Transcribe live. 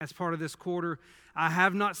as part of this quarter. I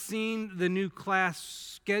have not seen the new class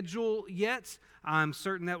schedule yet. I'm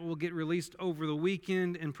certain that will get released over the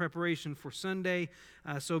weekend in preparation for Sunday,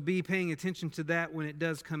 so be paying attention to that when it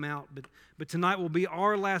does come out. But tonight will be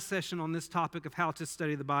our last session on this topic of how to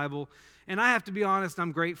study the Bible, and I have to be honest,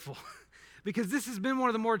 I'm grateful because this has been one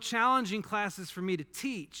of the more challenging classes for me to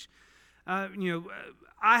teach.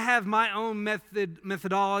 I have my own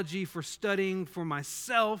methodology for studying for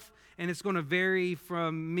myself, and it's going to vary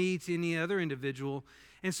from me to any other individual.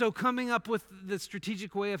 And so coming up with the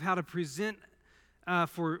strategic way of how to present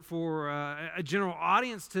for a general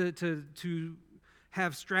audience to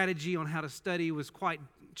have strategy on how to study was quite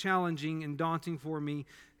challenging and daunting for me.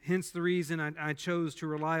 Hence the reason I chose to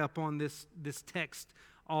rely upon this text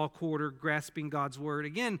all quarter, grasping God's Word.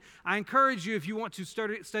 Again, I encourage you, if you want to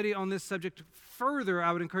study on this subject further,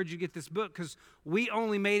 I would encourage you to get this book, because we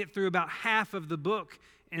only made it through about half of the book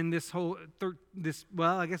in this whole,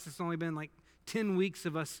 I guess it's only been like 10 weeks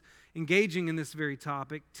of us engaging in this very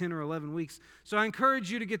topic, 10 or 11 weeks. So I encourage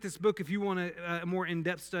you to get this book if you want a more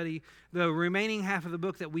in-depth study. The remaining half of the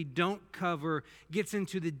book that we don't cover gets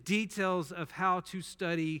into the details of how to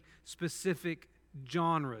study specific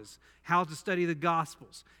genres, how to study the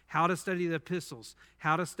Gospels, how to study the epistles,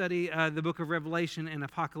 how to study the book of Revelation and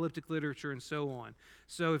apocalyptic literature, and so on.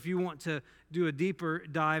 So if you want to do a deeper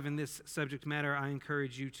dive in this subject matter, I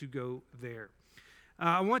encourage you to go there.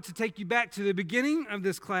 I want to take you back to the beginning of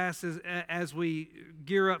this class as we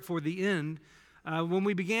gear up for the end. When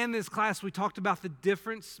we began this class, we talked about the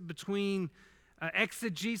difference between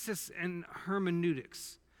exegesis and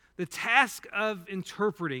hermeneutics. The task of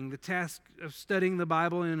interpreting, the task of studying the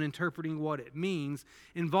Bible and interpreting what it means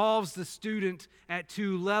involves the student at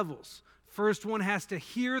two levels. First, one has to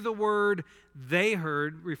hear the word they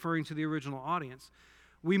heard, referring to the original audience.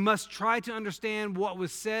 We must try to understand what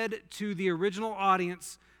was said to the original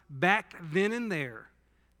audience back then and there.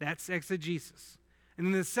 That's exegesis. And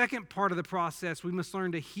in the second part of the process, we must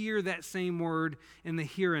learn to hear that same word in the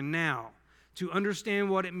here and now. To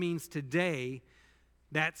understand what it means today,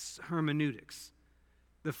 that's hermeneutics.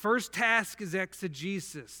 The first task is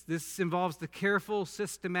exegesis. This involves the careful,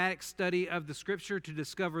 systematic study of the Scripture to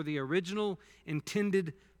discover the original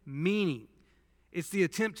intended meaning. It's the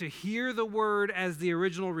attempt to hear the word as the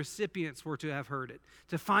original recipients were to have heard it,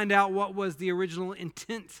 to find out what was the original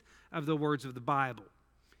intent of the words of the Bible.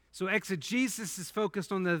 So exegesis is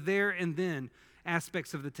focused on the there and then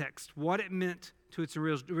aspects of the text, what it meant to its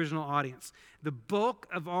original audience. The bulk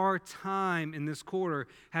of our time in this quarter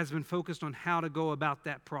has been focused on how to go about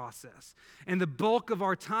that process. And the bulk of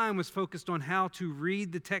our time was focused on how to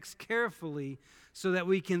read the text carefully so that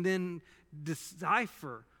we can then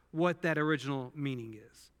decipher what that original meaning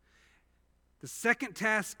is. The second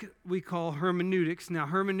task we call hermeneutics. Now,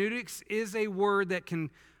 hermeneutics is a word that can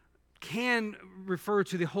refer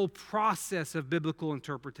to the whole process of biblical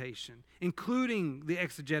interpretation, including the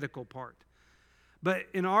exegetical part. But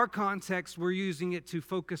in our context, we're using it to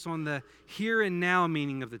focus on the here and now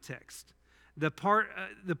meaning of the text. The part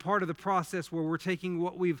of the process where we're taking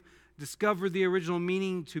what we've discovered the original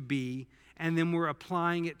meaning to be, and then we're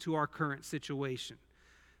applying it to our current situation.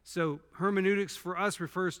 So hermeneutics for us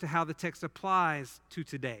refers to how the text applies to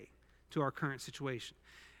today, to our current situation.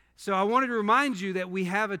 So I wanted to remind you that we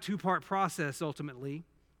have a two-part process ultimately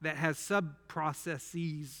that has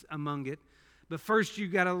sub-processes among it. But first, you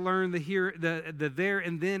got to learn the there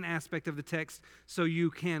and then aspect of the text so you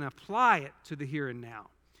can apply it to the here and now.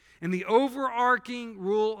 And the overarching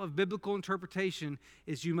rule of biblical interpretation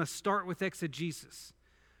is you must start with exegesis.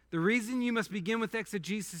 The reason you must begin with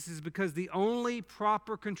exegesis is because the only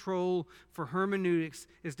proper control for hermeneutics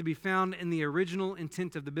is to be found in the original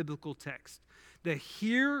intent of the biblical text. The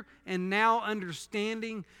here and now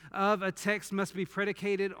understanding of a text must be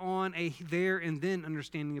predicated on a there and then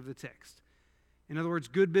understanding of the text. In other words,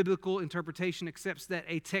 good biblical interpretation accepts that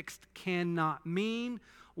a text cannot mean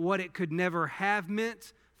what it could never have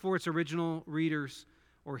meant for its original readers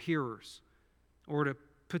or hearers. Or to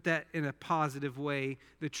put that in a positive way,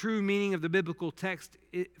 the true meaning of the biblical text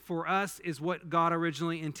for us is what God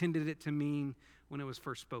originally intended it to mean when it was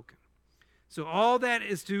first spoken. So all that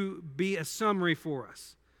is to be a summary for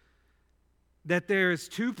us. That there's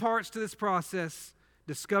two parts to this process: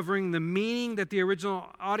 discovering the meaning that the original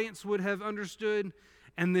audience would have understood,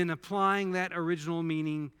 and then applying that original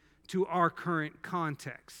meaning to our current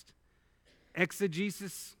context.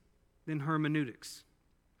 Exegesis, then hermeneutics.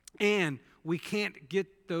 And we can't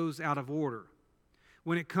get those out of order.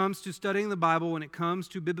 When it comes to studying the Bible, when it comes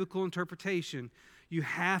to biblical interpretation, you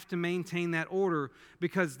have to maintain that order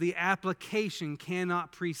because the application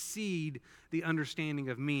cannot precede the understanding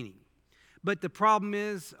of meaning. But the problem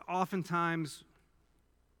is, oftentimes,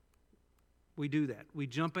 we do that. We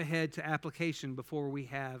jump ahead to application before we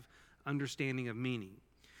have understanding of meaning.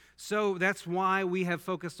 So that's why we have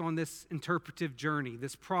focused on this interpretive journey,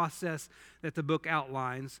 this process that the book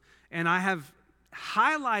outlines. And I have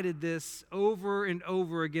highlighted this over and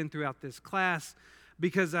over again throughout this class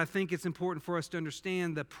because I think it's important for us to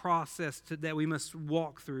understand the process that we must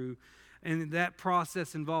walk through. And that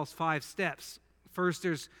process involves 5 steps. First,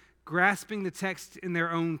 there's grasping the text in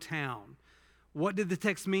their own town. What did the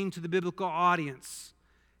text mean to the biblical audience?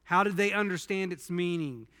 How did they understand its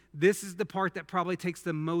meaning? This is the part that probably takes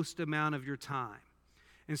the most amount of your time.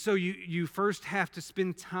 And so you first have to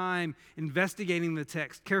spend time investigating the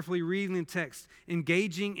text, carefully reading the text,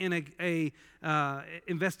 engaging in a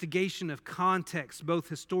investigation of context, both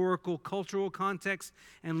historical, cultural context,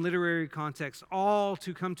 and literary context, all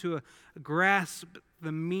to come to a grasp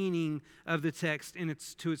the meaning of the text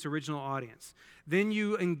to its original audience. Then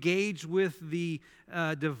you engage with the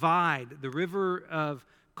divide, the river of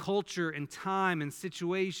culture and time and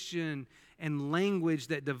situation and language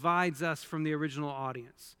that divides us from the original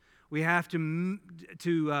audience. We have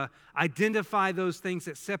to identify those things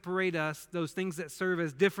that separate us, those things that serve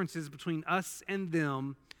as differences between us and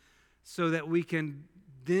them, so that we can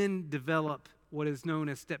then develop what is known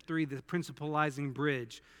as step 3, the principalizing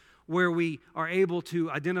bridge, where we are able to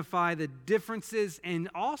identify the differences and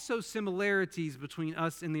also similarities between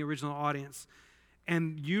us and the original audience,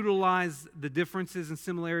 and utilize the differences and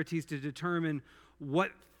similarities to determine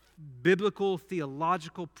what biblical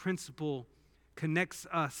theological principle connects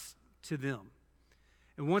us to them.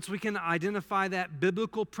 And once we can identify that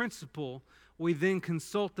biblical principle, we then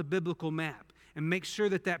consult the biblical map and make sure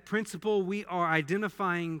that that principle we are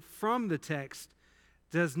identifying from the text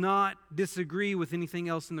does not disagree with anything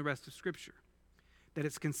else in the rest of Scripture, that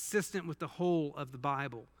it's consistent with the whole of the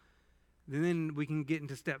Bible. Then we can get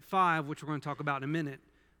into step 5, which we're going to talk about in a minute,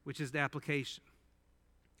 which is the application.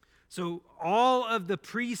 So all of the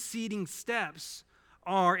preceding steps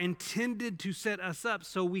are intended to set us up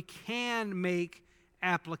so we can make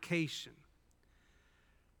application.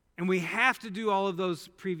 And we have to do all of those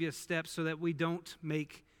previous steps so that we don't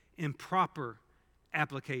make improper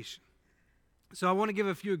application. So I want to give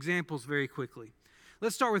a few examples very quickly.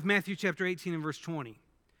 Let's start with Matthew chapter 18 and verse 20.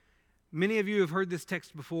 Many of you have heard this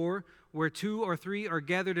text before, where 2 or 3 are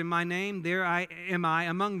gathered in my name, there am I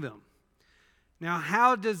among them. Now,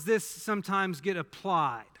 how does this sometimes get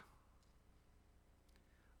applied?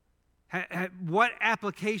 What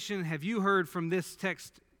application have you heard from this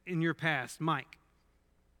text in your past, Mike?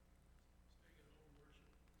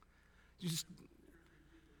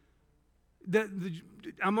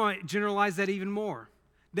 I'm going to generalize that even more.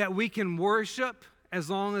 That we can worship as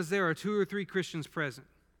long as there are 2 or 3 Christians present.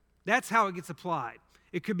 That's how it gets applied.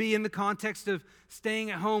 It could be in the context of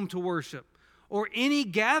staying at home to worship, or any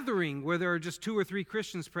gathering where there are just 2 or 3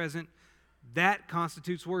 Christians present. That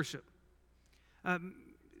constitutes worship.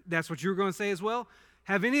 That's what you were going to say as well.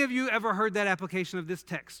 Have any of you ever heard that application of this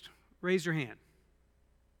text? Raise your hand.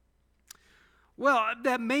 Well,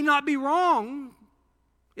 that may not be wrong.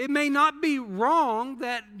 It may not be wrong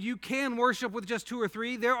that you can worship with just 2 or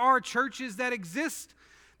 3. There are churches that exist.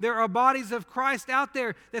 There are bodies of Christ out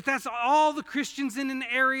there that's all the Christians in an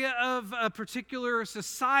area of a particular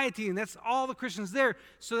society, and that's all the Christians there,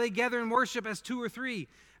 so they gather and worship as 2 or 3.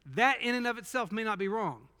 That in and of itself may not be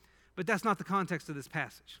wrong, but that's not the context of this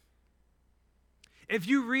passage. If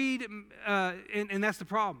you read, and that's the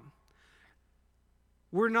problem,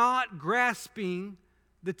 we're not grasping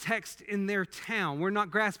the text in their town. We're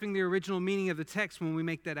not grasping the original meaning of the text when we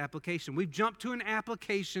make that application. We've jumped to an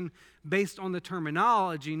application based on the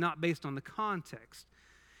terminology, not based on the context.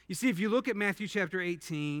 You see, if you look at Matthew chapter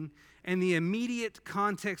 18 and the immediate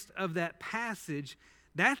context of that passage,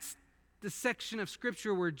 that's the section of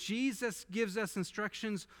Scripture where Jesus gives us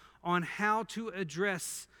instructions on how to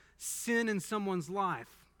address sin in someone's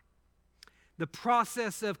life. The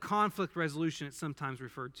process of conflict resolution, it's sometimes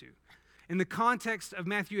referred to. In the context of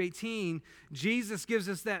Matthew 18, Jesus gives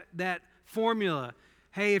us that formula.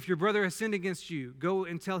 Hey, if your brother has sinned against you, go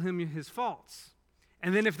and tell him his faults.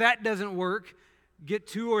 And then if that doesn't work, get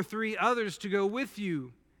 2 or 3 others to go with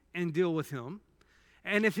you and deal with him.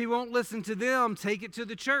 And if he won't listen to them, take it to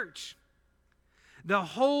the church. The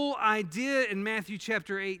whole idea in Matthew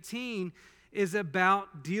chapter 18 is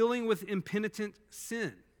about dealing with impenitent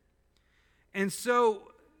sin. And so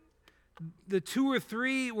the 2 or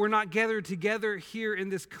 3 were not gathered together here in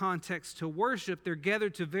this context to worship. They're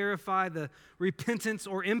gathered to verify the repentance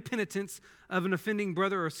or impenitence of an offending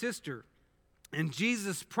brother or sister. And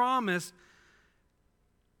Jesus promised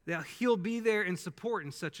that he'll be there in support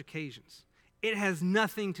in such occasions. it has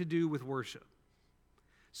nothing to do with worship.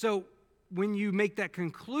 So when you make that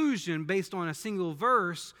conclusion based on a single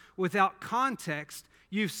verse without context,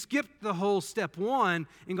 you've skipped the whole step one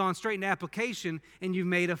and gone straight into application, and you've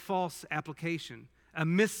made a false application, a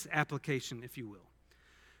misapplication, if you will.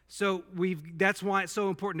 So that's why it's so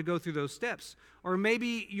important to go through those steps. Or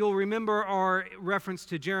maybe you'll remember our reference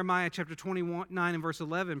to Jeremiah chapter 29 and verse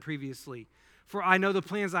 11 previously. For I know the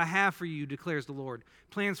plans I have for you, declares the Lord,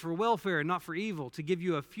 plans for welfare and not for evil, to give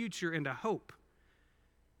you a future and a hope.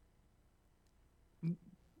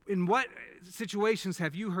 In what situations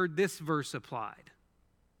have you heard this verse applied?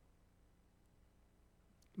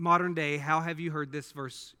 Modern day, how have you heard this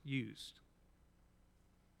verse used?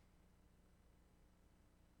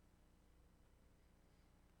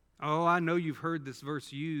 Oh, I know you've heard this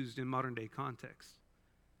verse used in modern day context.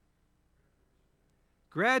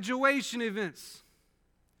 Graduation events.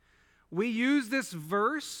 We use this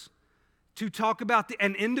verse to talk about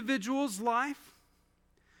an individual's life.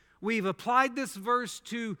 We've applied this verse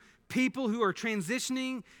to people who are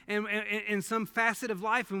transitioning in some facet of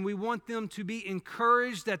life, and we want them to be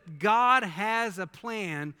encouraged that God has a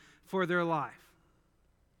plan for their life.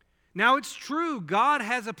 Now, it's true, God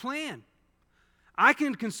has a plan. I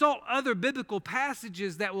can consult other biblical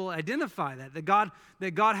passages that will identify that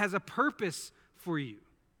God has a purpose for you.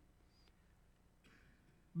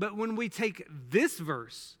 But when we take this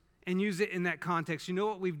verse and use it in that context, you know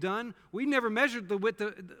what we've done? We've never measured the width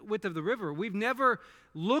of the river. We've never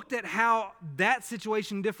looked at how that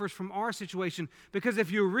situation differs from our situation. Because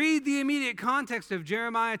if you read the immediate context of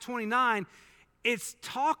Jeremiah 29, it's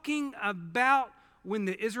talking about when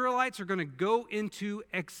the Israelites are going to go into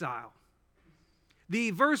exile.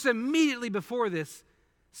 The verse immediately before this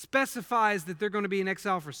specifies that they're going to be in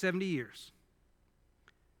exile for 70 years.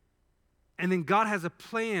 And then God has a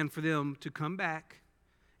plan for them to come back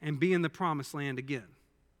and be in the promised land again.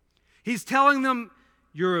 He's telling them,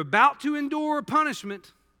 you're about to endure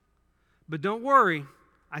punishment, but don't worry,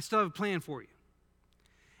 I still have a plan for you.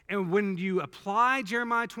 And when you apply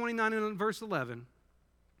Jeremiah 29 and verse 11,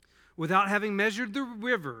 without having measured the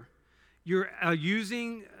river, you're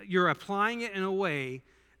applying it in a way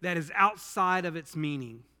that is outside of its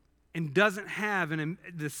meaning and doesn't have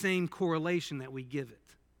the same correlation that we give it.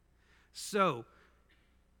 So,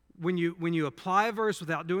 when you apply a verse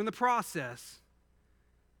without doing the process,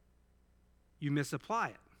 you misapply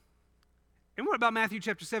it. And what about Matthew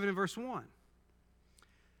chapter 7 and verse 1?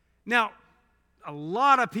 Now, a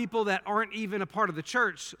lot of people that aren't even a part of the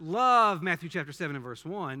church love Matthew chapter 7 and verse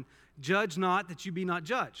 1. Judge not that you be not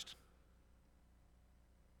judged.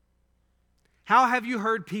 How have you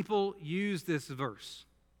heard people use this verse?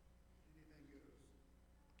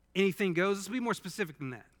 Anything goes. Let's be more specific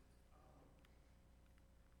than that.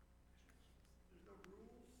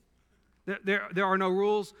 There are no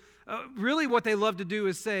rules. Really what they love to do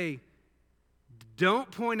is say, don't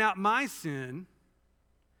point out my sin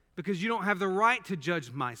because you don't have the right to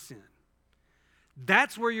judge my sin.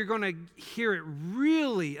 That's where you're going to hear it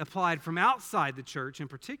really applied from outside the church in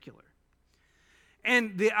particular.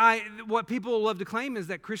 And what people love to claim is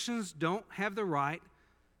that Christians don't have the right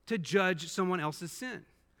to judge someone else's sin.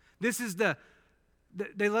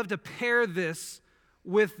 They love to pair this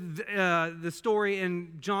with the story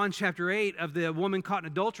in John chapter 8 of the woman caught in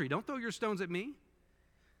adultery. Don't throw your stones at me.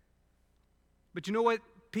 But you know what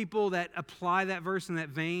people that apply that verse in that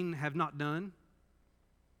vein have not done?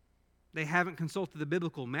 They haven't consulted the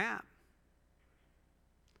biblical map.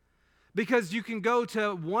 Because you can go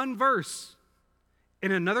to one verse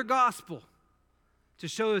in another gospel to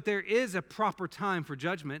show that there is a proper time for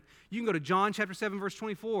judgment. You can go to John chapter 7, verse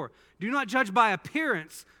 24. Do not judge by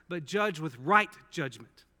appearance, but judge with right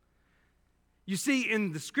judgment. You see,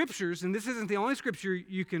 in the scriptures, and this isn't the only scripture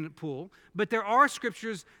you can pull, but there are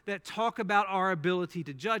scriptures that talk about our ability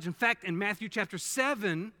to judge. In fact, in Matthew chapter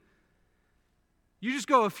 7, you just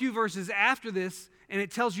go a few verses after this, and it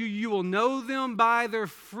tells you, you will know them by their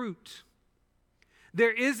fruit.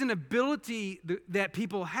 There is an ability that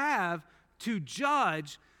people have to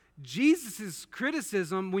judge. Jesus'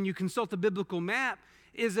 criticism, when you consult the biblical map,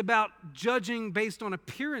 is about judging based on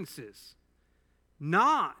appearances,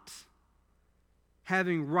 not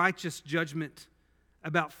having righteous judgment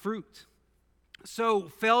about fruit. So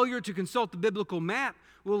failure to consult the biblical map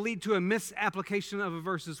will lead to a misapplication of a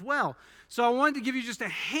verse as well. So I wanted to give you just a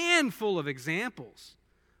handful of examples.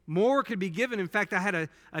 More could be given. In fact, I had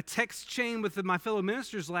a text chain with my fellow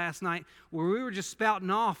ministers last night where we were just spouting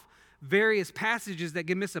off various passages that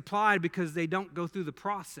get misapplied because they don't go through the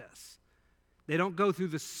process. They don't go through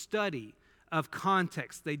the study of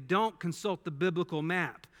context. They don't consult the biblical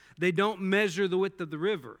map. They don't measure the width of the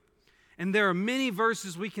river. And there are many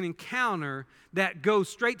verses we can encounter that go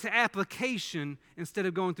straight to application instead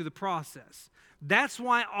of going through the process. That's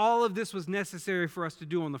why all of this was necessary for us to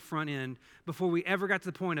do on the front end before we ever got to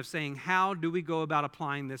the point of saying, how do we go about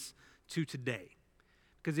applying this to today?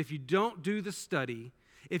 Because if you don't do the study,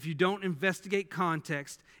 if you don't investigate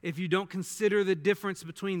context, if you don't consider the difference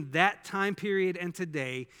between that time period and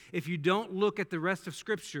today, if you don't look at the rest of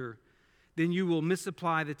Scripture, then you will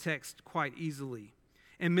misapply the text quite easily.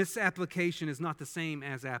 And misapplication is not the same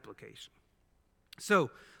as application.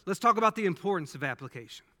 So let's talk about the importance of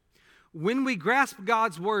application. When we grasp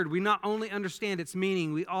God's word, we not only understand its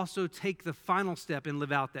meaning, we also take the final step and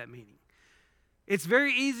live out that meaning. It's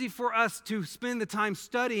very easy for us to spend the time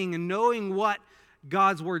studying and knowing what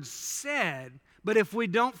God's word said, but if we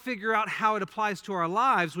don't figure out how it applies to our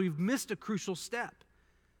lives, we've missed a crucial step.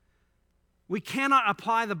 We cannot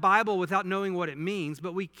apply the Bible without knowing what it means,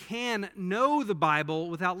 but we can know the Bible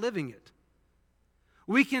without living it.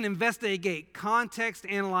 We can investigate context,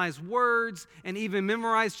 analyze words, and even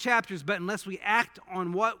memorize chapters, but unless we act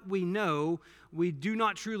on what we know, we do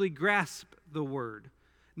not truly grasp the word.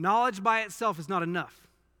 Knowledge by itself is not enough.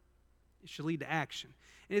 It should lead to action.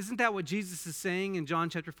 And isn't that what Jesus is saying in John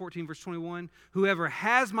chapter 14, verse 21? Whoever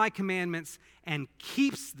has my commandments and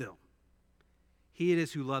keeps them, he it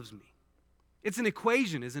is who loves me. It's an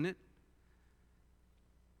equation, isn't it?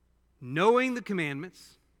 Knowing the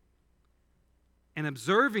commandments and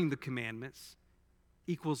observing the commandments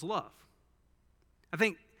equals love. I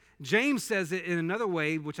think James says it in another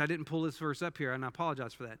way, which I didn't pull this verse up here, and I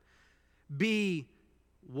apologize for that. Be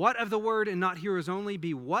what of the word and not hearers only?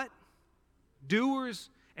 Be what?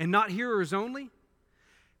 Doers and not hearers only?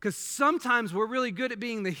 Because sometimes we're really good at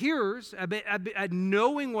being the hearers, at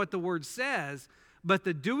knowing what the word says, but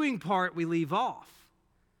the doing part we leave off.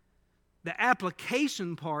 The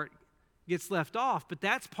application part gets left off, but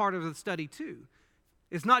that's part of the study too.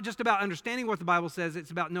 It's not just about understanding what the Bible says,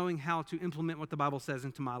 it's about knowing how to implement what the Bible says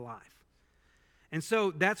into my life. And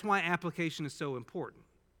so that's why application is so important.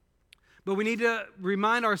 But we need to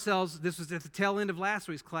remind ourselves, this was at the tail end of last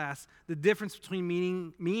week's class, the difference between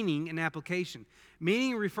meaning and application.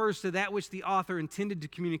 Meaning refers to that which the author intended to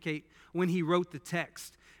communicate when he wrote the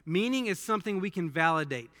text. Meaning is something we can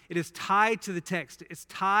validate. It is tied to the text. It's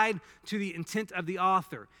tied to the intent of the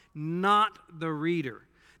author, not the reader.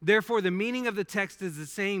 Therefore, the meaning of the text is the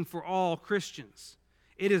same for all Christians.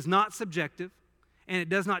 It is not subjective, and it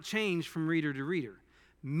does not change from reader to reader.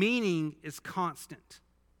 Meaning is constant.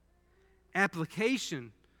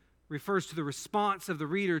 Application refers to the response of the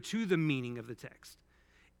reader to the meaning of the text.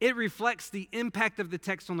 It reflects the impact of the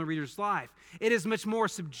text on the reader's life. It is much more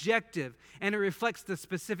subjective, and it reflects the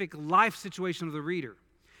specific life situation of the reader.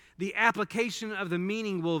 The application of the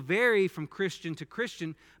meaning will vary from Christian to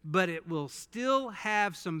Christian, but it will still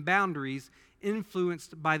have some boundaries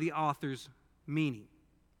influenced by the author's meaning.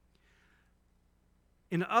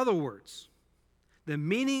 In other words, the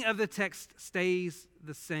meaning of the text stays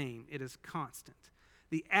the same. It is constant.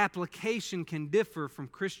 The application can differ from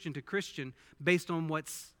Christian to Christian based on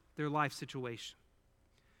what's their life situation.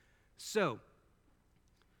 So,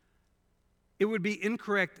 it would be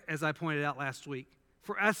incorrect, as I pointed out last week,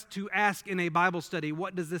 for us to ask in a Bible study,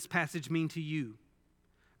 what does this passage mean to you?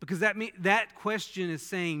 Because that question is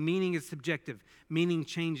saying meaning is subjective. Meaning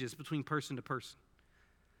changes between person to person.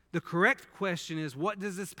 The correct question is, what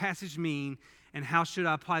does this passage mean, and how should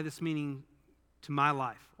I apply this meaning to my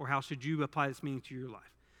life? Or how should you apply this meaning to your life?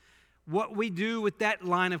 What we do with that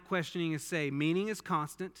line of questioning is say, meaning is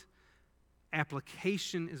constant,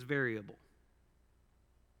 application is variable.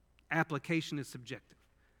 Application is subjective.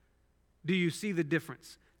 Do you see the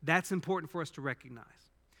difference? That's important for us to recognize.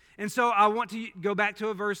 And so I want to go back to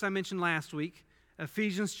a verse I mentioned last week,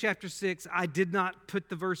 Ephesians chapter 6. I did not put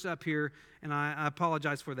the verse up here, and I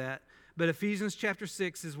apologize for that. But Ephesians chapter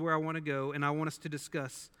 6 is where I want to go, and I want us to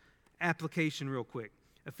discuss application real quick.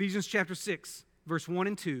 Ephesians chapter 6, verse 1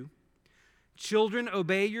 and 2. Children,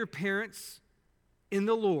 obey your parents in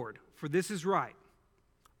the Lord, for this is right.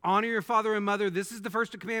 Honor your father and mother. This is the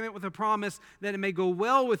first commandment with a promise that it may go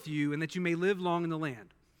well with you and that you may live long in the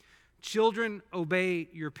land. Children, obey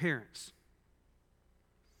your parents.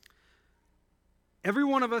 Every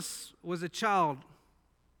one of us was a child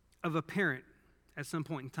of a parent at some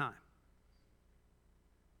point in time.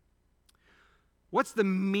 What's the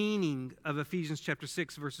meaning of Ephesians chapter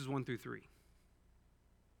 6, verses 1 through 3?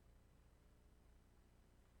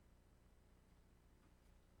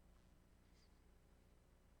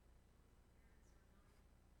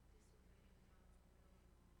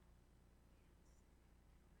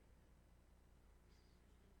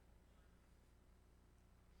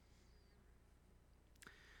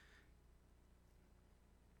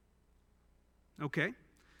 Okay.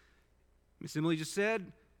 Miss Emily just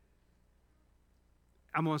said,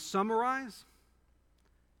 I'm going to summarize.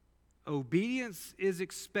 Obedience is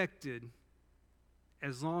expected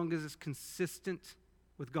as long as it's consistent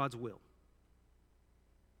with God's will.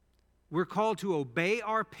 We're called to obey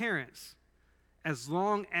our parents as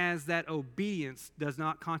long as that obedience does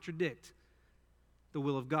not contradict the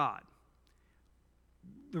will of God.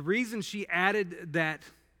 The reason she added that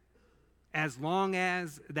as long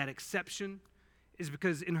as, that exception, is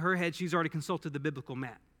because in her head she's already consulted the biblical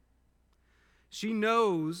map. She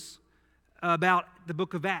knows about the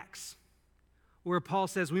book of Acts, where Paul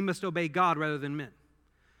says we must obey God rather than men.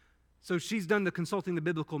 So she's done the consulting the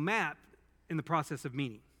biblical map in the process of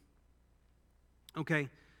meaning. Okay?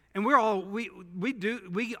 And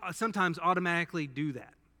we sometimes automatically do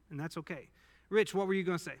that, and that's okay. Rich, what were you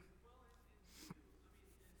going to say?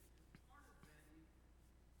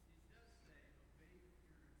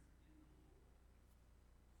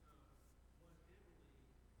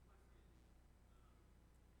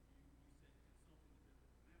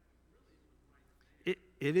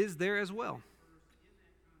 It is there as well.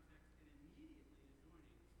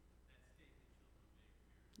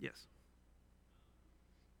 Yes.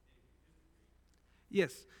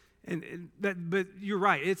 Yes. But you're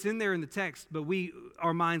right. It's in there in the text, but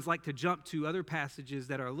our minds like to jump to other passages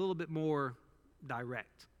that are a little bit more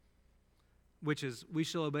direct, which is we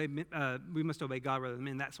must obey God rather than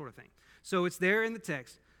men, that sort of thing. So it's there in the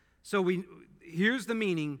text. So here's the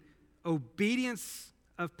meaning: obedience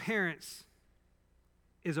of parents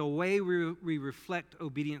is a way we reflect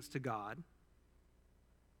obedience to God.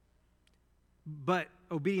 But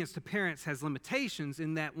obedience to parents has limitations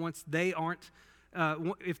in that once they aren't,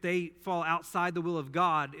 if they fall outside the will of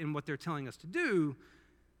God in what they're telling us to do,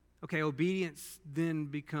 okay, obedience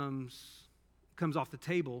then comes off the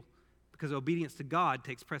table because obedience to God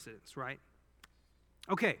takes precedence, right?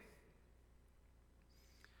 Okay.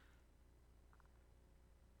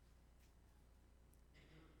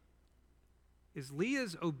 Is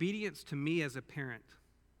Leah's obedience to me as a parent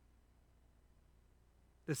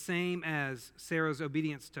the same as Sarah's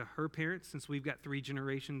obedience to her parents, since we've got 3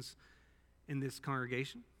 generations in this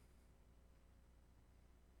congregation?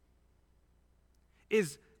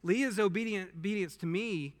 Is Leah's obedience to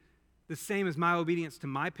me the same as my obedience to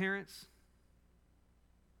my parents?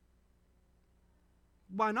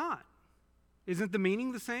 Why not? Isn't the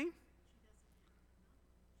meaning the same?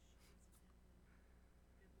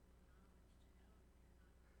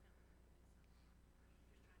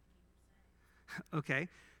 Okay,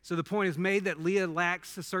 so the point is made that Leah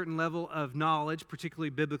lacks a certain level of knowledge, particularly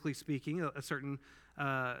biblically speaking, a certain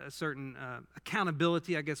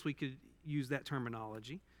accountability, I guess we could use that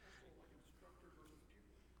terminology.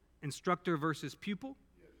 Instructor versus pupil?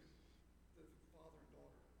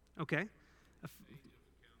 Okay.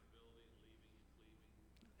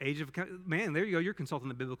 Age of accountability. Man, there you go. You're consulting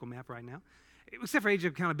the biblical map right now. Except for age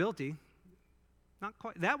of accountability. Not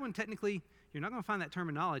quite. That one, technically, you're not going to find that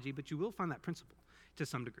terminology, but you will find that principle to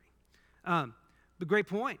some degree. But great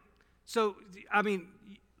point. So, I mean,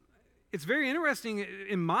 it's very interesting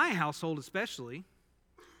in my household especially,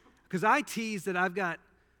 because I tease that I've got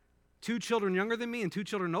 2 children younger than me and 2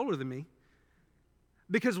 children older than me,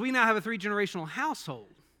 because we now have a 3-generational household.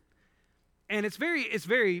 And it's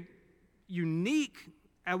very unique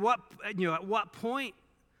at what point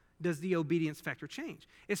does the obedience factor change?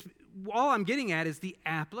 All I'm getting at is the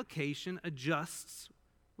application adjusts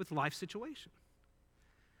with life situation.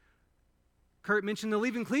 Kurt mentioned the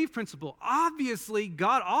leave and cleave principle. Obviously,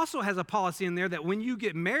 God also has a policy in there that when you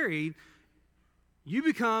get married, you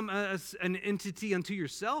become an entity unto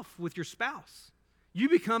yourself with your spouse. You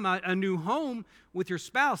become a new home with your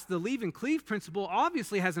spouse. The leave and cleave principle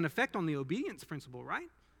obviously has an effect on the obedience principle, right?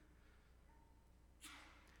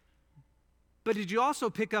 But did you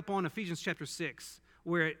also pick up on Ephesians chapter 6,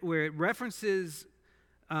 where it references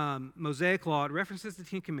Mosaic law, it references the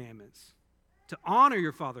 10 Commandments, to honor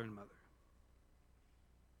your father and mother?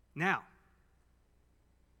 Now,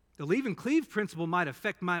 the leave and cleave principle might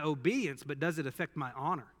affect my obedience, but does it affect my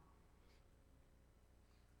honor?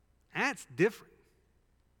 That's different.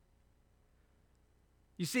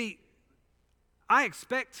 You see, I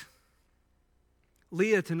expect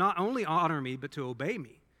Leah to not only honor me, but to obey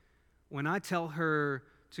me. When I tell her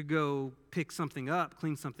to go pick something up,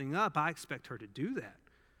 clean something up, I expect her to do that.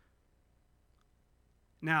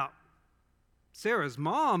 Now, Sarah's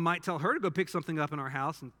mom might tell her to go pick something up in our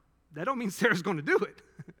house, and that don't mean Sarah's going to do it.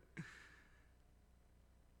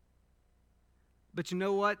 But you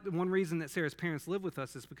know what? One reason that Sarah's parents live with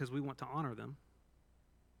us is because we want to honor them.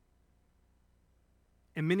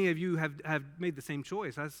 And many of you have made the same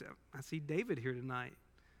choice. I see David here tonight,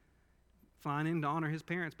 finding to honor his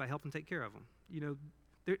parents by helping take care of them. You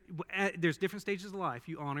know, there's different stages of life.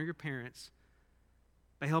 You honor your parents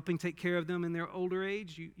by helping take care of them in their older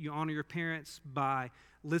age. You honor your parents by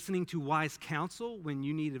listening to wise counsel when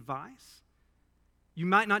you need advice. You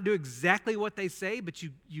might not do exactly what they say, but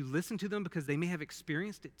you listen to them because they may have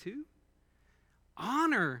experienced it too.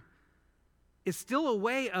 Honor is still a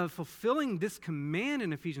way of fulfilling this command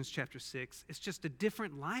in Ephesians chapter 6. It's just a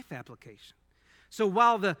different life application. So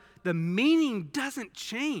while the meaning doesn't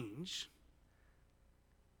change,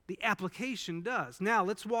 the application does. Now,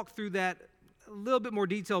 let's walk through that a little bit more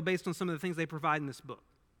detail based on some of the things they provide in this book.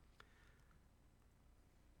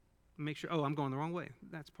 Make sure, I'm going the wrong way.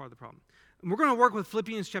 That's part of the problem. And we're going to work with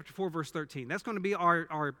Philippians chapter 4, verse 13. That's going to be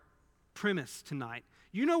our premise tonight.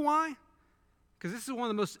 You know why? Because this is one of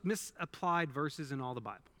the most misapplied verses in all the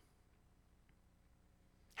Bible.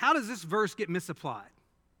 How does this verse get misapplied?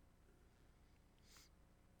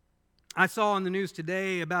 I saw on the news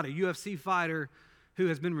today about a UFC fighter who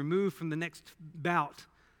has been removed from the next bout.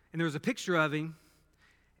 And there was a picture of him,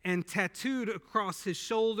 and tattooed across his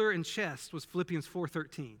shoulder and chest was Philippians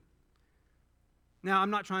 4:13. Now, I'm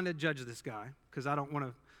not trying to judge this guy because I don't want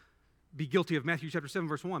to be guilty of Matthew chapter 7,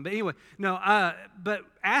 verse 1. But anyway, but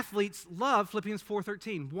athletes love Philippians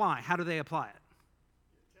 4:13. Why? How do they apply it?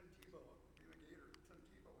 Tim Tebow, being a Gator, Tim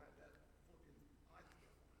Tebow had that Philippians eye.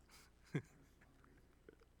 He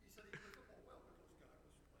said he played football well, but those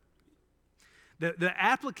guys was The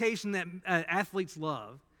application that athletes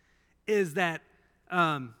love is that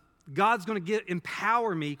God's going to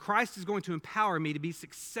empower me, Christ is going to empower me to be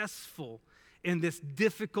successful in this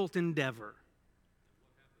difficult endeavor.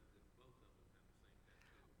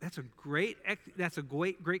 That's a great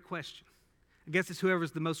question. I guess it's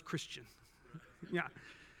whoever's the most Christian. Yeah.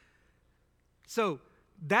 So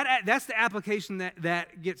that's the application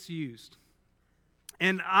that gets used.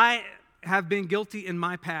 And I have been guilty in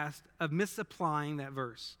my past of misapplying that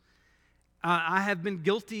verse. I have been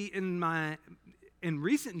guilty in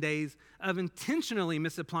recent days of intentionally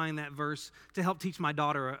misapplying that verse to help teach my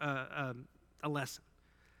daughter a lesson.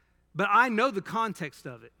 But I know the context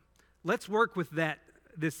of it. Let's work with that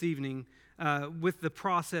this evening with the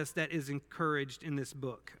process that is encouraged in this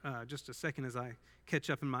book. Just a second as I catch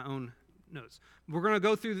up in my own notes. We're going to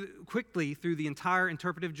go quickly through the entire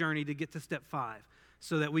interpretive journey to get to step 5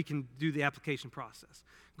 so that we can do the application process.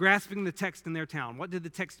 Grasping the text in their town. What did the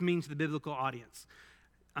text mean to the biblical audience?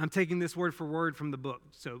 I'm taking this word for word from the book,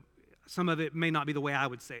 so some of it may not be the way I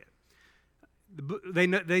would say it.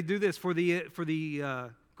 They do this for the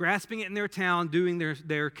grasping it in their town, doing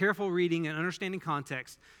their careful reading and understanding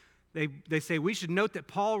context. They say, we should note that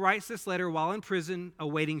Paul writes this letter while in prison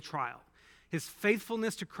awaiting trial. His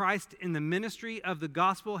faithfulness to Christ in the ministry of the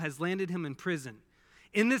gospel has landed him in prison.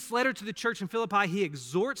 In this letter to the church in Philippi, he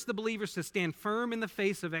exhorts the believers to stand firm in the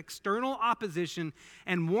face of external opposition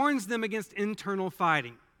and warns them against internal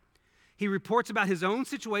fighting. He reports about his own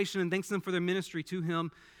situation and thanks them for their ministry to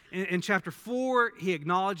him. In chapter 4, he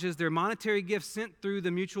acknowledges their monetary gifts sent through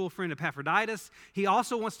the mutual friend Epaphroditus. He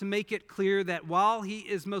also wants to make it clear that while he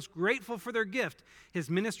is most grateful for their gift, his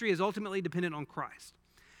ministry is ultimately dependent on Christ.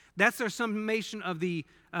 That's their summation of the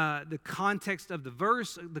context of the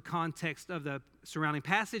verse, the context of the surrounding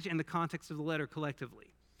passage, and the context of the letter collectively.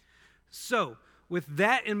 So, with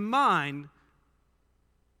that in mind,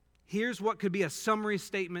 here's what could be a summary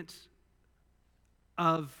statement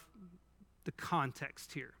of the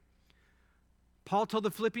context here. Paul told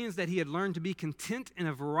the Philippians that he had learned to be content in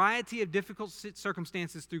a variety of difficult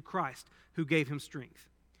circumstances through Christ, who gave him strength.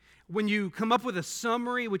 When you come up with a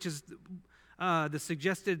summary, which is the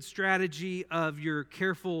suggested strategy of your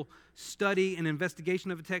careful study and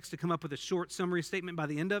investigation of a text to come up with a short summary statement by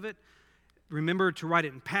the end of it, remember to write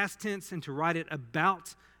it in past tense and to write it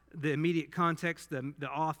about the immediate context, the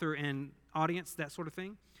author and audience, that sort of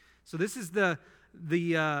thing. So this is the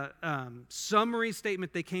summary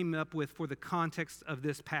statement they came up with for the context of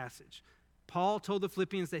this passage. Paul told the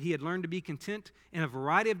Philippians that he had learned to be content in a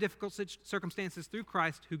variety of difficult circumstances through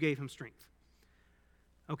Christ, who gave him strength.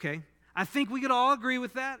 Okay, I think we could all agree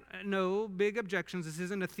with that. No big objections. This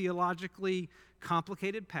isn't a theologically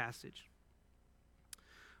complicated passage.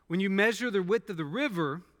 When you measure the width of the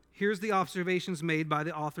river, here's the observations made by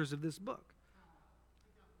the authors of this book.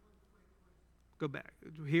 Go back.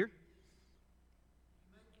 Here?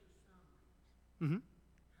 Mm-hmm.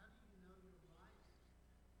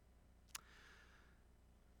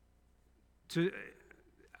 To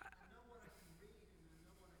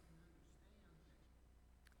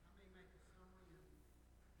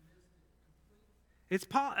It's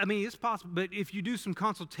possible, but if you do some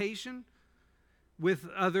consultation with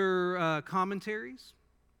other commentaries,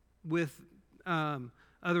 with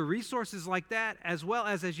other resources like that, as well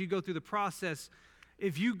as you go through the process,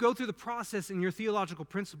 if you go through the process and your theological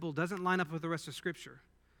principle doesn't line up with the rest of Scripture,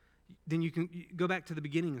 then you can go back to the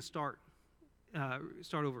beginning and start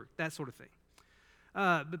over, that sort of thing.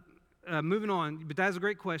 But moving on, but that is a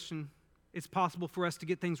great question. It's possible for us to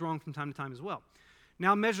get things wrong from time to time as well.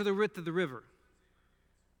 Now measure the width of the river.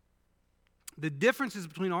 The differences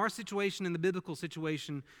between our situation and the biblical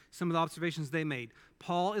situation, some of the observations they made.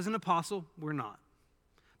 Paul is an apostle, we're not.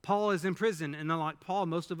 Paul is in prison, and unlike Paul,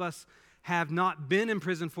 most of us have not been in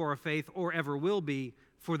prison for our faith or ever will be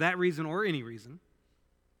for that reason or any reason.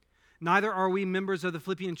 Neither are we members of the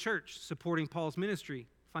Philippian church supporting Paul's ministry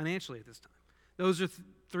financially at this time. Those are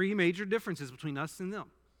three major differences between us and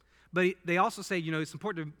them. But they also say, it's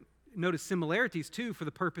important to notice similarities too for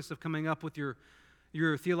the purpose of coming up with your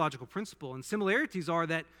theological principle. And similarities are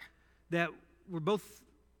that we're both,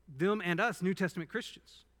 them and us, New Testament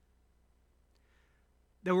Christians.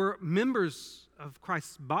 That we're members of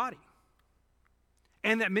Christ's body.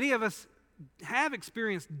 And that many of us have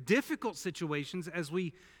experienced difficult situations as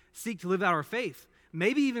we seek to live out our faith.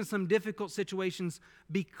 Maybe even some difficult situations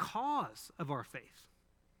because of our faith.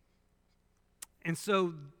 And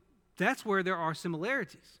so that's where there are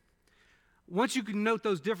similarities. Once you can note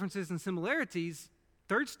those differences and similarities,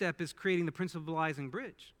 third step is creating the principalizing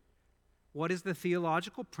bridge. What is the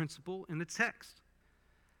theological principle in the text?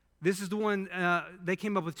 This is the one, they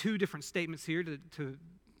came up with two different statements here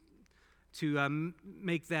to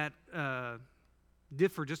make that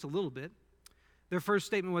differ just a little bit. Their first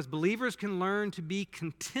statement was, believers can learn to be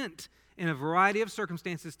content in a variety of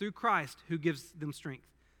circumstances through Christ who gives them strength.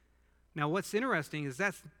 Now what's interesting is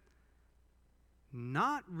that's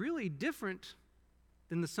not really different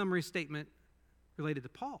than the summary statement related to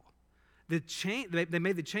Paul. They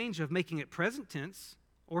made the change of making it present tense,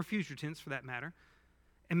 or future tense for that matter,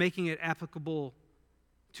 and making it applicable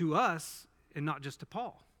to us and not just to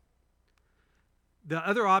Paul. The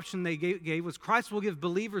other option they gave was Christ will give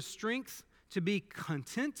believers strength to be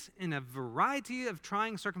content in a variety of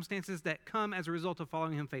trying circumstances that come as a result of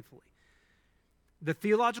following him faithfully. The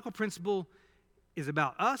theological principle is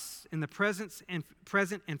about us in the present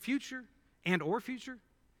and future, and/or future.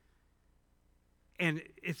 And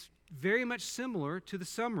it's very much similar to the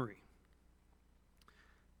summary.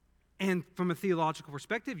 And from a theological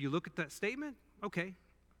perspective, you look at that statement, okay,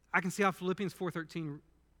 I can see how Philippians 4:13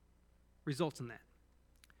 results in that.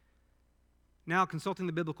 Now, consulting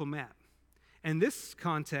the biblical map. In this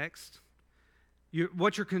context,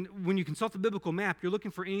 when you consult the biblical map, you're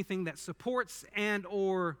looking for anything that supports and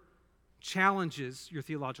or challenges your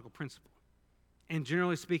theological principle. And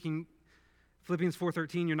generally speaking, Philippians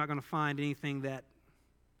 4:13, you're not going to find anything that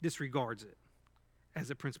disregards it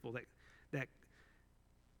as a principle that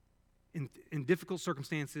in difficult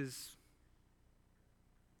circumstances,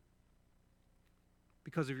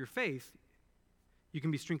 because of your faith, you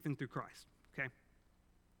can be strengthened through Christ. Okay?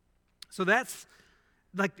 So that's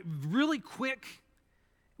like really quick,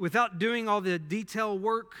 without doing all the detail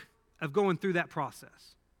work of going through that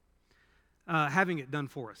process. Having it done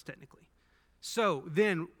for us, technically. So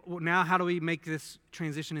then, now how do we make this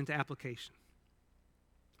transition into application?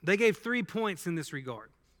 They gave 3 points in this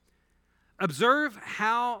regard. Observe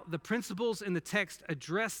how the principles in the text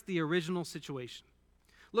address the original situation.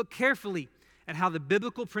 Look carefully at how the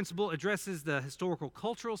biblical principle addresses the historical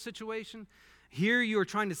cultural situation. Here you are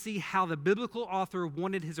trying to see how the biblical author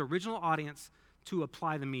wanted his original audience to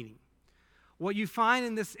apply the meaning. What you find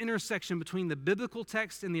in this intersection between the biblical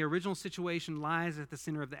text and the original situation lies at the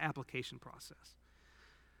center of the application process.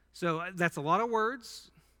 So that's a lot of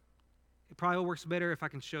words. It probably works better if I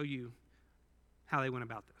can show you how they went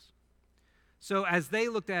about this. So as they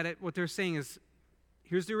looked at it, what they're saying is,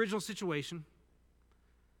 here's the original situation.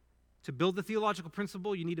 To build the theological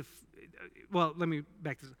principle, you need to, let me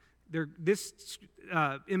back this. This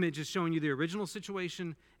image is showing you the original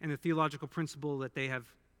situation and the theological principle that they have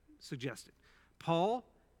suggested. Paul,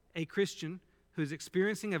 a Christian who's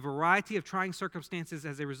experiencing a variety of trying circumstances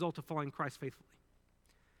as a result of following Christ faithfully.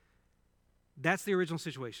 That's the original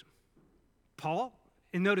situation. Paul,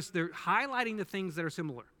 and notice they're highlighting the things that are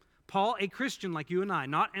similar. Paul, a Christian like you and I,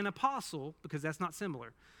 not an apostle, because that's not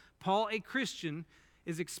similar. Paul, a Christian,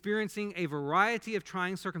 is experiencing a variety of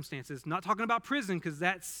trying circumstances. Not talking about prison, because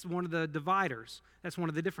that's one of the dividers. That's one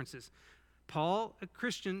of the differences. Paul, a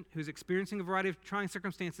Christian who's experiencing a variety of trying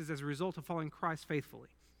circumstances as a result of following Christ faithfully.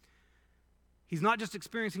 He's not just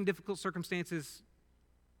experiencing difficult circumstances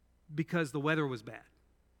because the weather was bad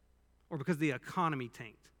or because the economy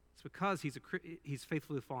tanked. It's because he's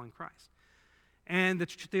faithfully following Christ. And the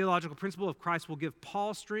theological principle of Christ will give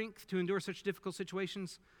Paul strength to endure such difficult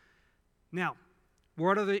situations. Now,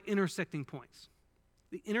 what are the intersecting points?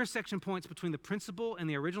 The intersection points between the principle and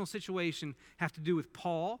the original situation have to do with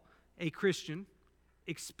Paul, a Christian,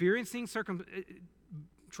 experiencing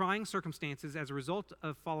trying circumstances as a result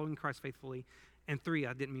of following Christ faithfully. And 3,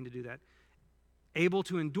 I didn't mean to do that, able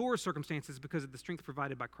to endure circumstances because of the strength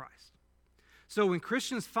provided by Christ. So when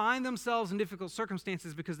Christians find themselves in difficult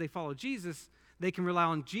circumstances because they follow Jesus, they can rely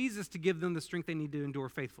on Jesus to give them the strength they need to endure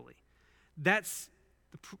faithfully.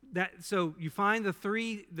 So you find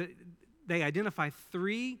they identify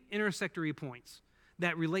 3 intersectory points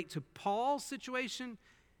that relate to Paul's situation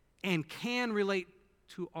and can relate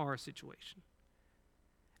to our situation.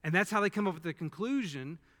 And that's how they come up with the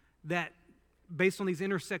conclusion that based on these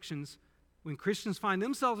intersections, when Christians find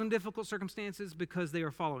themselves in difficult circumstances because they are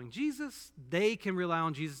following Jesus, they can rely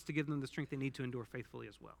on Jesus to give them the strength they need to endure faithfully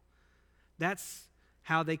as well. That's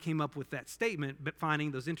how they came up with that statement, but finding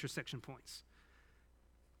those intersection points.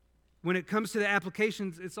 When it comes to the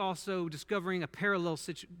applications, it's also discovering a parallel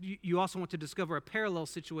situation. You also want to discover a parallel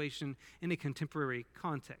situation in a contemporary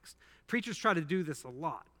context. Preachers try to do this a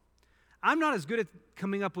lot. I'm not as good at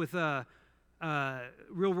coming up with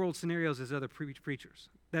real-world scenarios as other preachers.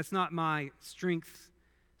 That's not my strength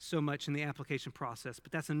so much in the application process,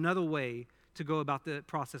 but that's another way to go about the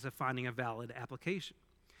process of finding a valid application.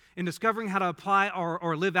 In discovering how to apply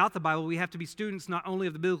or live out the Bible, we have to be students not only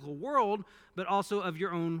of the biblical world, but also of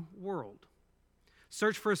your own world.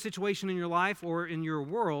 Search for a situation in your life or in your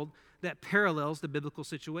world that parallels the biblical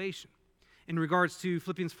situation. In regards to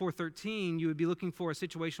Philippians 4:13, you would be looking for a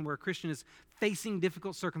situation where a Christian is facing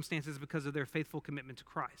difficult circumstances because of their faithful commitment to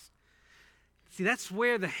Christ. See, that's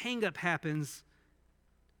where the hang-up happens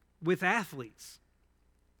with athletes.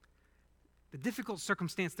 The difficult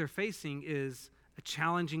circumstance they're facing is a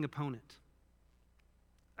challenging opponent,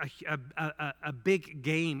 a big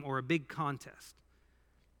game or a big contest.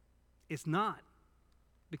 It's not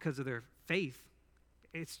because of their faith.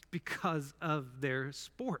 It's because of their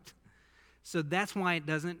sport. So that's why it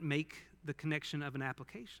doesn't make the connection of an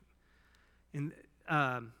application. And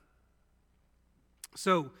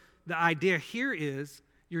so the idea here is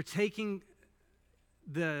you're taking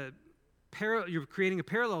you're creating a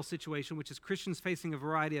parallel situation, which is Christians facing a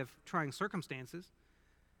variety of trying circumstances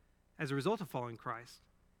as a result of following Christ.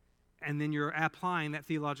 And then you're applying that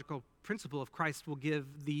theological principle of Christ will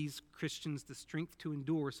give these Christians the strength to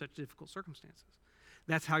endure such difficult circumstances.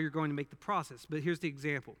 That's how you're going to make the process. But here's the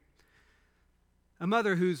example. A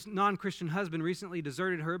mother whose non-Christian husband recently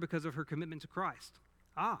deserted her because of her commitment to Christ.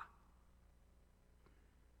 A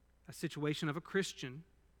situation of a Christian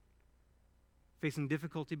facing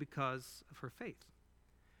difficulty because of her faith.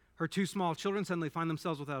 Her 2 small children suddenly find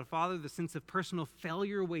themselves without a father. The sense of personal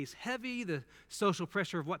failure weighs heavy. The social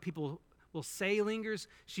pressure of what people will say lingers.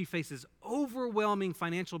 She faces overwhelming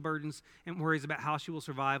financial burdens and worries about how she will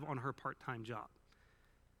survive on her part-time job.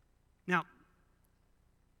 Now,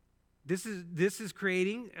 this is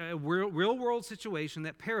creating a real-world situation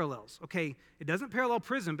that parallels. Okay, it doesn't parallel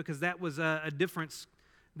prison because that was a difference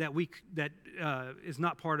that is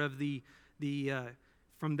not part of the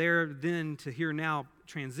from there then to here now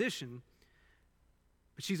transition.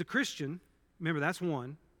 But she's a Christian. Remember, that's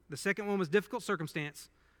one. The second one was difficult circumstance.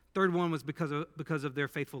 Third one was because of their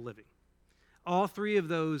faithful living. All 3 of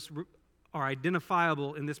those are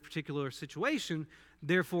identifiable in this particular situation.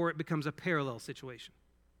 Therefore, it becomes a parallel situation.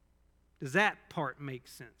 Does that part make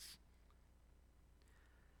sense?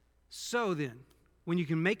 So then, when you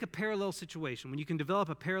can make a parallel situation, when you can develop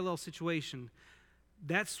a parallel situation,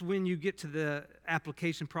 that's when you get to the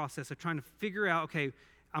application process of trying to figure out, okay,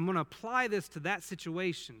 I'm going to apply this to that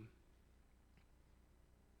situation,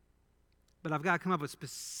 but I've got to come up with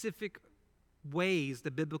specific ways the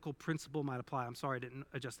biblical principle might apply. I'm sorry I didn't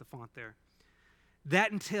adjust the font there.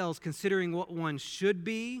 That entails considering what one should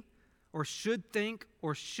be or should think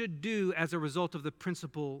or should do as a result of the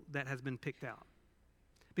principle that has been picked out.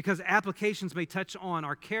 Because applications may touch on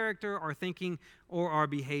our character, our thinking, or our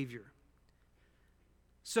behavior.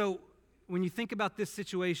 So when you think about this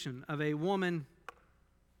situation of a woman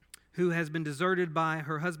who has been deserted by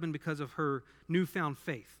her husband because of her newfound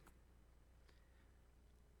faith,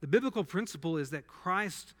 the biblical principle is that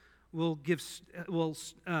Christ will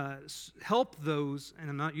help those, and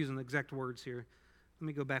I'm not using the exact words here. Let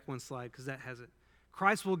me go back one slide because that has it.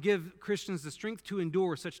 Christ will give Christians the strength to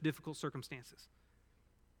endure such difficult circumstances.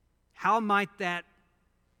 How might that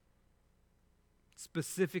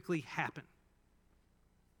specifically happen?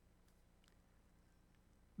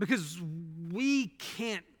 Because we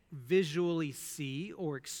can't visually see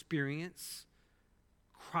or experience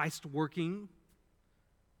Christ working.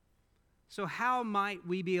 So how might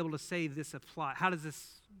we be able to say this apply?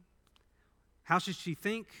 How should she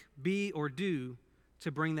think, be, or do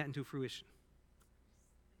to bring that into fruition?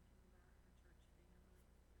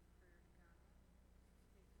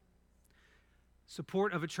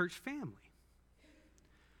 Support of a church family.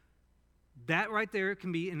 That right there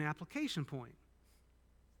can be an application point.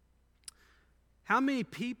 How many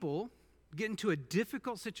people get into a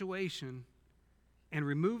difficult situation and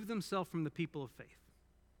remove themselves from the people of faith?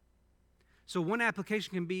 So one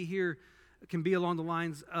application can be along the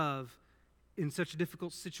lines of, in such a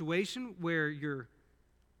difficult situation where your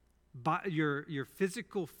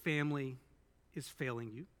physical family is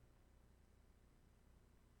failing you,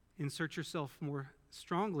 insert yourself more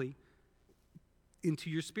strongly into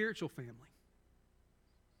your spiritual family.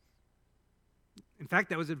 In fact,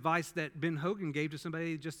 that was advice that Ben Hogan gave to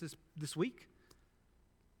somebody just this week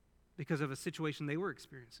because of a situation they were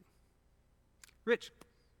experiencing. Rich?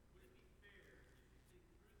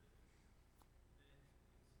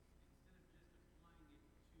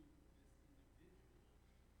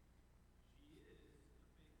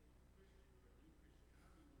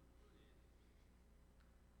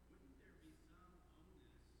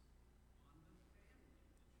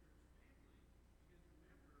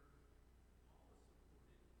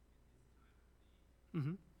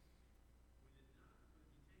 Mm-hmm.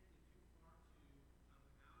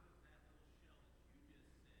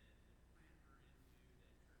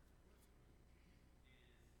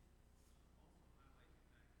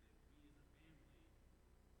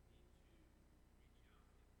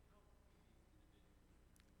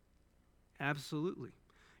 Absolutely.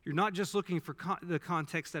 You're not just looking for the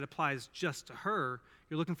context that applies just to her.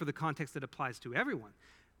 You're looking for the context that applies to everyone.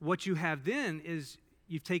 What you have then is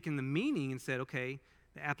you've taken the meaning and said, okay,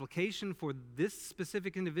 the application for this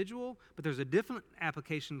specific individual, but there's a different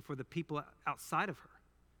application for the people outside of her.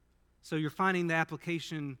 So you're finding the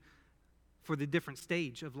application for the different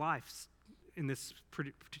stage of life in this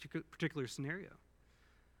particular scenario.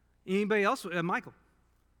 Anybody else? Michael?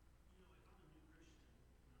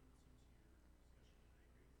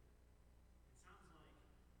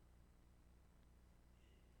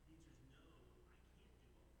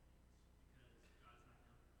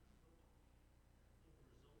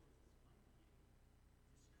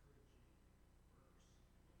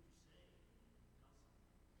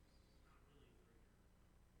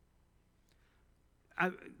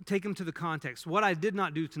 Take them to the context. What I did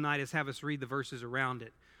not do tonight is have us read the verses around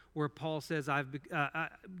it, where Paul says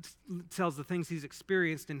tells the things he's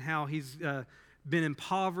experienced and how he's been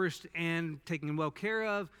impoverished and taken well care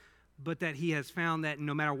of, but that he has found that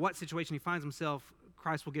no matter what situation he finds himself,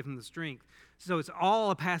 Christ will give him the strength. So it's all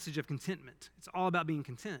a passage of contentment. It's all about being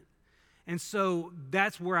content. And so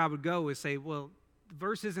that's where I would go is say, well, the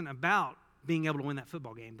verse isn't about being able to win that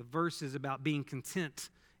football game. The verse is about being content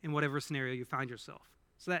in whatever scenario you find yourself.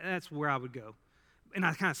 So that's where I would go. And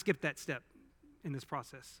I kind of skipped that step in this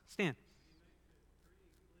process. Stan.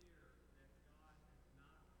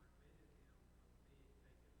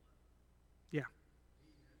 Yeah.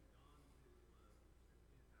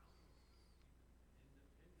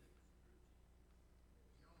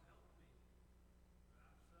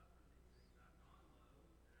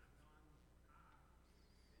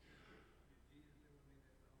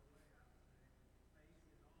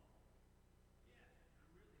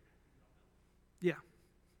 Yeah.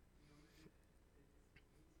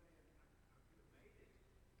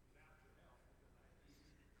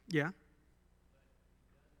 Yeah.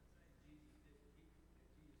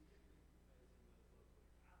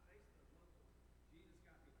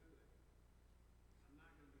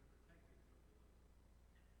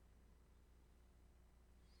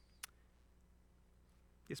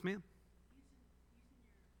 Yes, ma'am.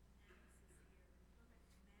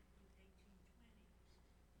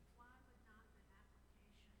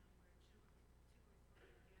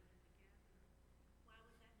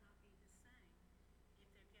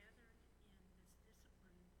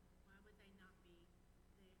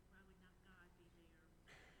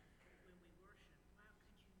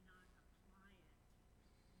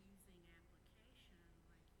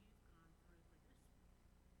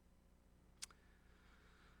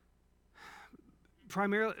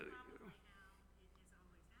 Primarily,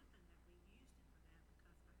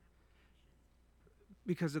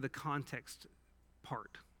 because of the context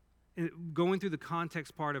part. Going through the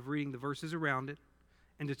context part of reading the verses around it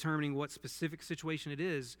and determining what specific situation it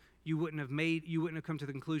is, you wouldn't have come to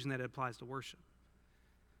the conclusion that it applies to worship.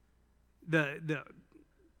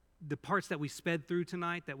 the parts that we sped through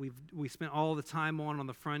tonight, that we spent all the time on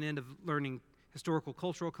the front end of learning historical,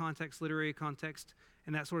 cultural context, literary context,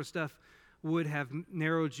 and that sort of stuff, would have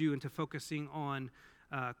narrowed you into focusing on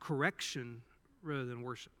correction rather than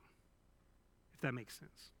worship, if that makes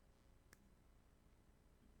sense.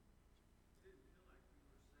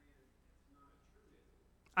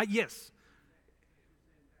 Yes.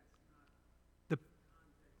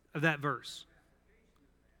 Of that verse.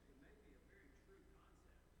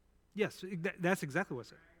 Yes, that's exactly what it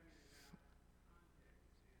said.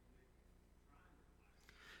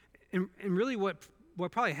 And really what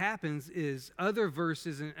probably happens is other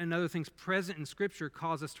verses and other things present in Scripture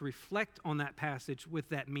cause us to reflect on that passage with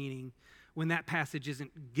that meaning when that passage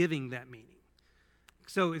isn't giving that meaning.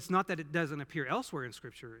 So it's not that it doesn't appear elsewhere in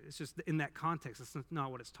Scripture. It's just in that context. It's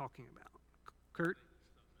not what it's talking about. Kurt?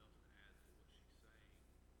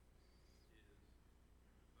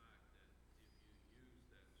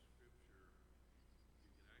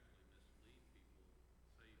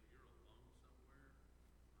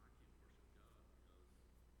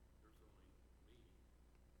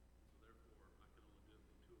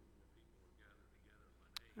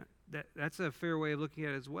 That's a fair way of looking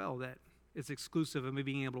at it as well, that it's exclusive of me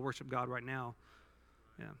being able to worship God right now.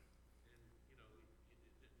 Yeah. And,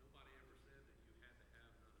 nobody ever said that you had to have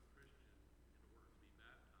another Christian in order to be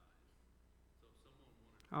baptized. So if someone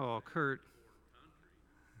wanted to Kurt.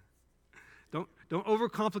 country. Don't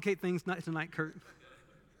overcomplicate things tonight, Kurt.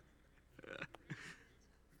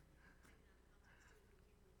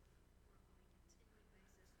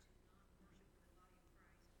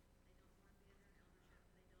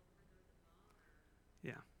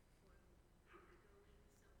 Yeah.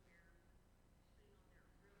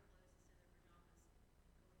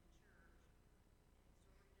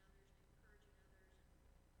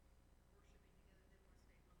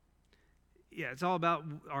 Yeah, it's all about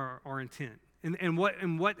our intent. And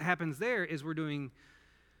what happens there is we're doing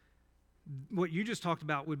what you just talked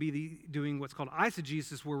about would be doing what's called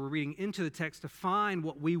eisegesis, where we're reading into the text to find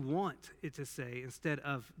what we want it to say instead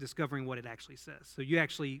of discovering what it actually says. So you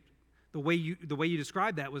actually, the way you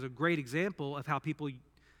described that was a great example of how people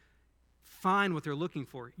find what they're looking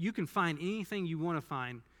for. You can find anything you want to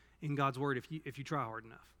find in God's Word if you try hard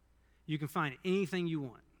enough. You can find anything you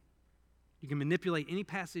want. You can manipulate any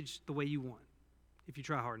passage the way you want if you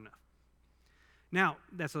try hard enough. Now,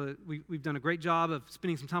 we've done a great job of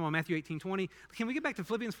spending some time on Matthew 18:20. Can we get back to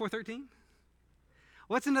Philippians 4:13?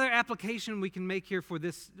 What's another application we can make here for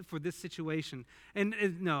this situation?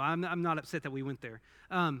 And no, I'm not upset that we went there.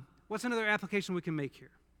 What's another application we can make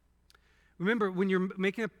here? Remember, when you're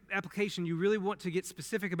making an application, you really want to get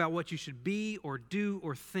specific about what you should be or do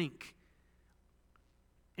or think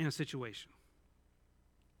in a situation.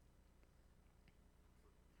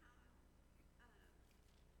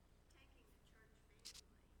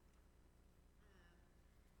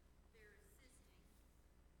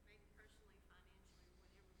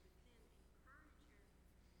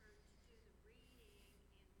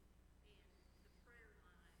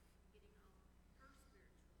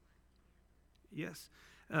 Yes.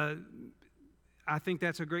 I think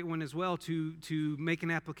that's a great one as well, to make an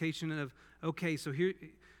application of, okay, so here,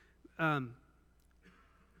 the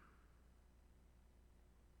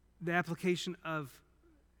application of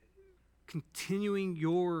continuing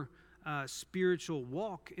your spiritual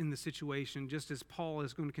walk in the situation, just as Paul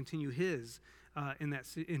is going to continue his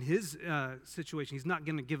in his situation. He's not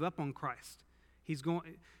going to give up on Christ.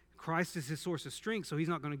 Christ is his source of strength, so he's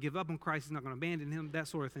not going to give up on Christ. He's not going to abandon him, that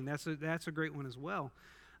sort of thing. That's a great one as well.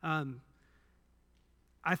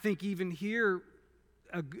 I think even here,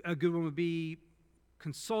 a good one would be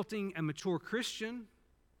consulting a mature Christian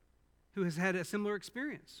who has had a similar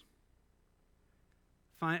experience.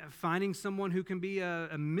 Finding someone who can be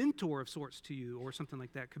a mentor of sorts to you or something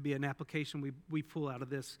like that could be an application we pull out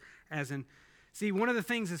of this as an... See, one of the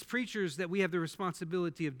things as preachers that we have the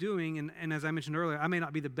responsibility of doing, and as I mentioned earlier, I may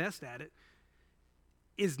not be the best at it,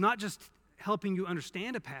 is not just helping you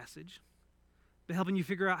understand a passage, but helping you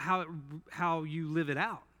figure out how you live it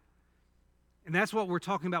out. And that's what we're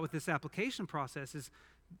talking about with this application process,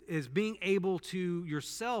 is being able to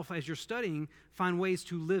yourself, as you're studying, find ways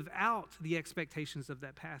to live out the expectations of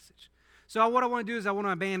that passage. So what I want to do is I want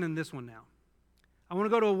to abandon this one now. I want to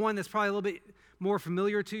go to one that's probably a little bit more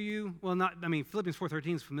familiar to you. Well, Philippians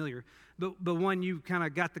 4:13 is familiar, but one you kind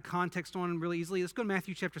of got the context on really easily. Let's go to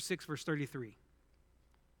Matthew chapter 6, verse 33.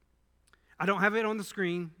 I don't have it on the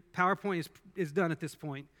screen. PowerPoint is done at this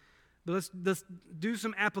point. But let's do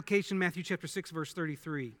some application, Matthew chapter 6, verse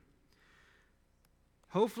 33.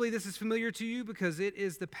 Hopefully this is familiar to you because it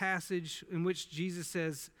is the passage in which Jesus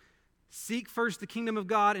says, Seek first the kingdom of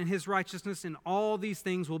God and his righteousness, and all these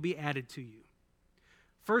things will be added to you.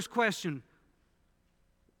 First question,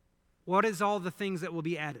 what is all the things that will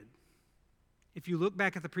be added? If you look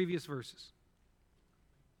back at the previous verses.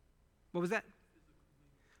 What was that?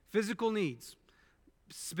 Physical needs.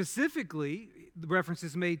 Specifically, the reference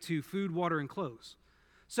is made to food, water, and clothes.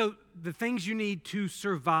 So the things you need to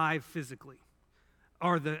survive physically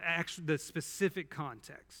are the specific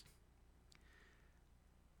context.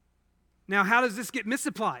 Now, how does this get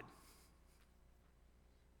misapplied?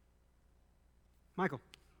 Michael.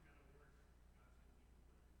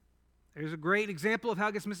 There's a great example of how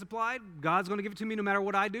it gets misapplied. God's going to give it to me no matter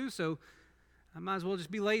what I do, so I might as well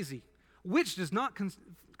just be lazy. Which does not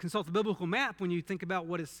consult the biblical map when you think about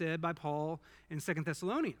what is said by Paul in 2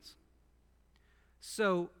 Thessalonians.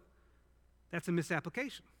 So that's a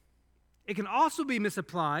misapplication. It can also be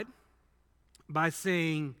misapplied by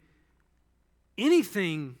saying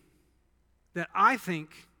anything that I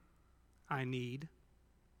think I need,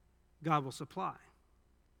 God will supply.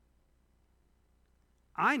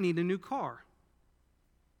 I need a new car.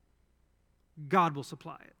 God will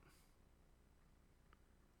supply it.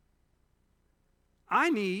 I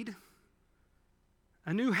need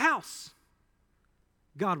a new house.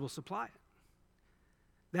 God will supply it.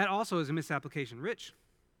 That also is a misapplication. Rich.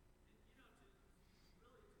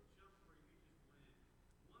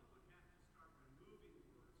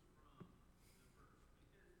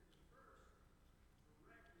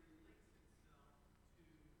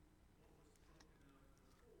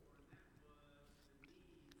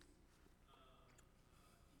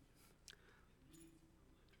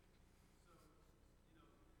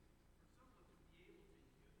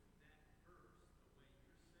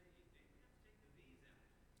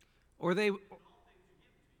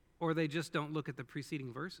 Or they just don't look at the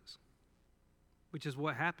preceding verses, which is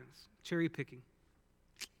what happens, cherry picking.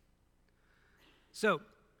 So,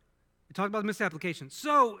 we talked about the misapplication.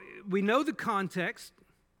 So, we know the context.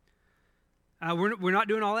 We're not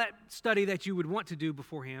doing all that study that you would want to do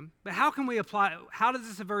beforehand, but how can we apply, how does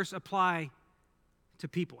this verse apply to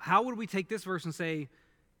people? How would we take this verse and say,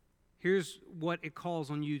 here's what it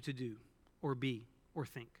calls on you to do, or be, or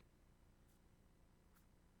think?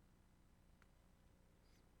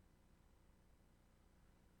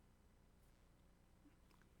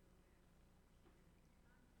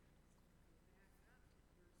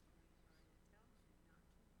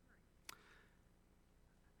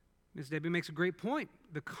 Ms. Debbie makes a great point.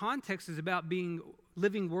 The context is about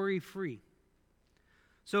living worry-free.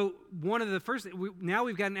 So one of the first, now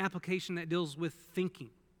we've got an application that deals with thinking.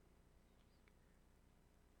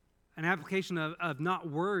 An application of not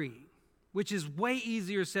worrying, which is way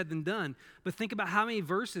easier said than done. But think about how many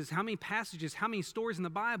verses, how many passages, how many stories in the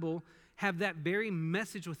Bible have that very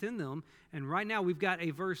message within them. And right now we've got a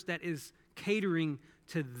verse that is catering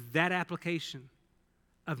to that application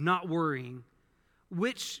of not worrying,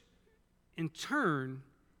 which in turn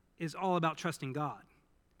is all about trusting God.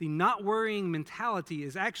 The not worrying mentality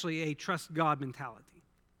is actually a trust God mentality.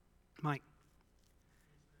 Mike.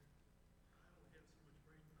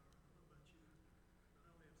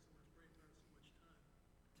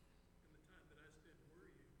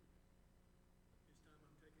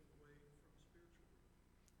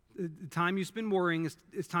 The time you spend worrying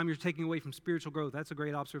is time you're taking away from spiritual growth. That's a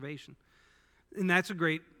great observation. And that's a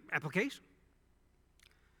great application.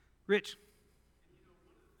 Rich.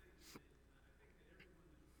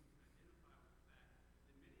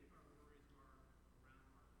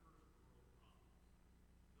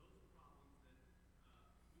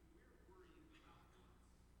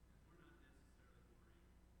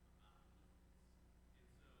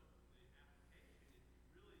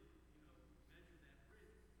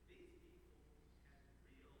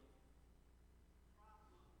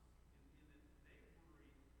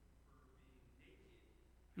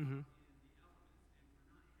 Mm-hmm.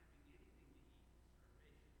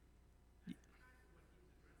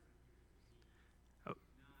 Oh,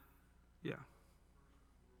 yeah.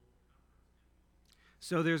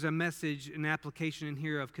 So there's a message, an application in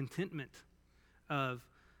here of contentment, of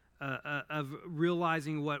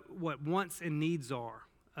realizing what wants and needs are,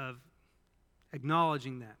 of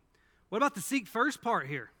acknowledging that. What about the seek first part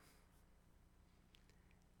here?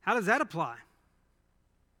 How does that apply?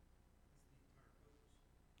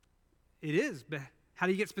 It is, but how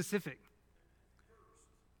do you get specific?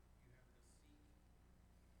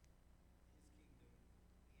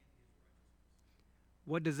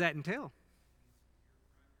 What does that entail?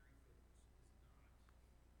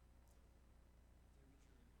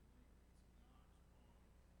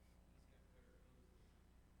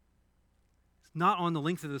 It's not on the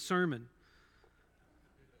length of the sermon.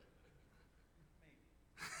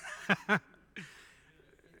 Okay.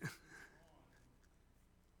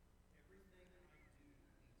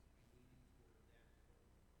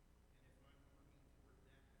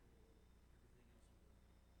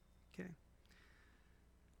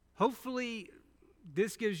 Hopefully,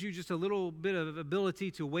 this gives you just a little bit of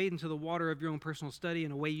ability to wade into the water of your own personal study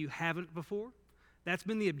in a way you haven't before. That's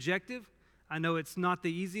been the objective. I know it's not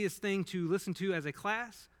the easiest thing to listen to as a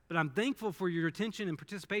class, but I'm thankful for your attention and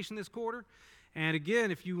participation this quarter. And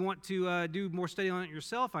again, if you want to do more study on it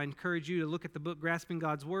yourself, I encourage you to look at the book Grasping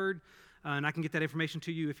God's Word, and I can get that information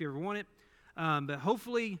to you if you ever want it. But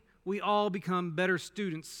hopefully, we all become better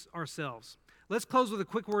students ourselves. Let's close with a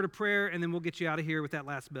quick word of prayer, and then we'll get you out of here with that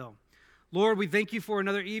last bell. Lord, we thank you for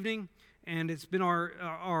another evening, and it's been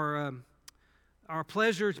our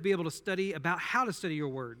pleasure to be able to study about how to study your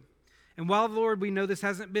word. And while, Lord, we know this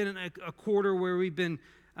hasn't been a quarter where we've been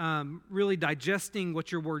really digesting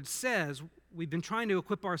what your word says, we've been trying to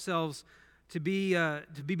equip ourselves to be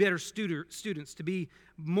better students, to be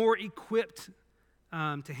more equipped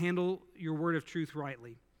to handle your word of truth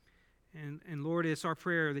rightly. And Lord, it's our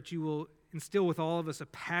prayer that you will instill with all of us a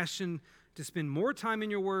passion to spend more time in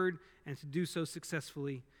your word and to do so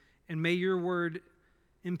successfully. And may your word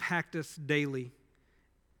impact us daily.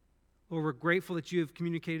 Lord, we're grateful that you have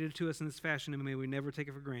communicated it to us in this fashion, and may we never take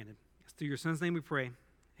it for granted. It's through your son's name we pray.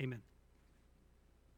 Amen.